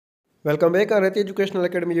Welcome back on Reti Educational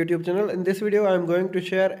Academy YouTube channel. In this video, I am going to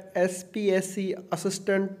share Spsc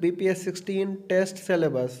Assistant BPS-16 test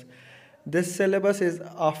syllabus. This syllabus is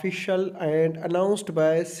official and announced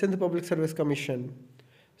by Sindh Public Service Commission.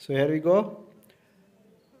 So here we go.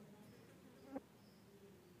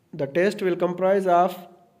 The test will comprise of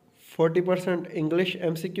 40% English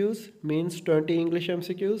MCQs, means 20 English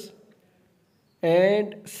MCQs,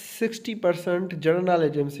 and 60% general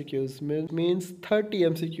knowledge MCQs, means 30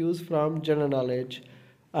 MCQs from general knowledge.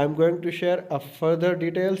 I'm going to share further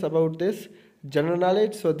details about this general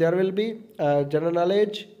knowledge. So there will be general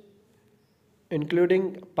knowledge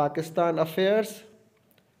including Pakistan affairs,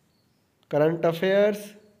 current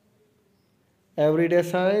affairs, everyday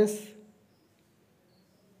science,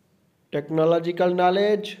 technological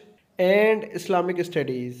knowledge, and Islamic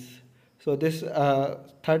studies. So this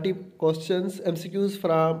 30 questions MCQs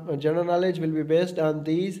from general knowledge will be based on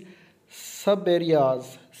these sub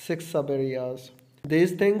areas, 6 sub areas.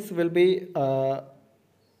 These things will be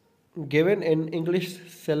given in English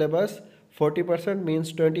syllabus. 40%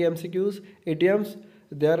 means 20 MCQs. Idioms,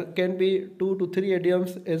 there can be 2 to 3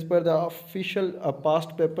 idioms as per the official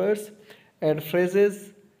past papers, and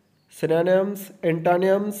phrases, synonyms,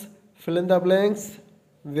 antonyms, fill in the blanks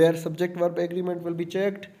where subject verb agreement will be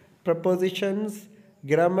checked, prepositions,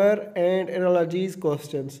 grammar, and analogies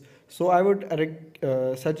questions. So I would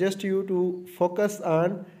suggest you to focus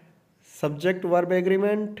on subject verb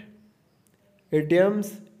agreement,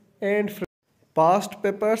 idioms, and past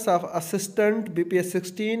papers of assistant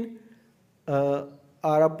BPS-16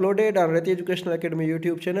 are uploaded on Reti Educational Academy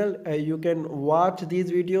YouTube channel. You can watch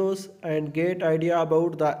these videos and get idea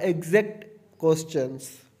about the exact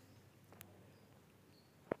questions.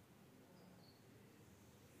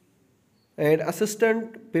 And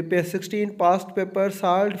assistant BPS-16 past paper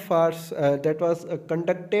solved for that was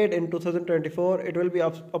conducted in 2024. It will be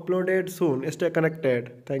uploaded soon. Stay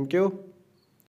connected. Thank you.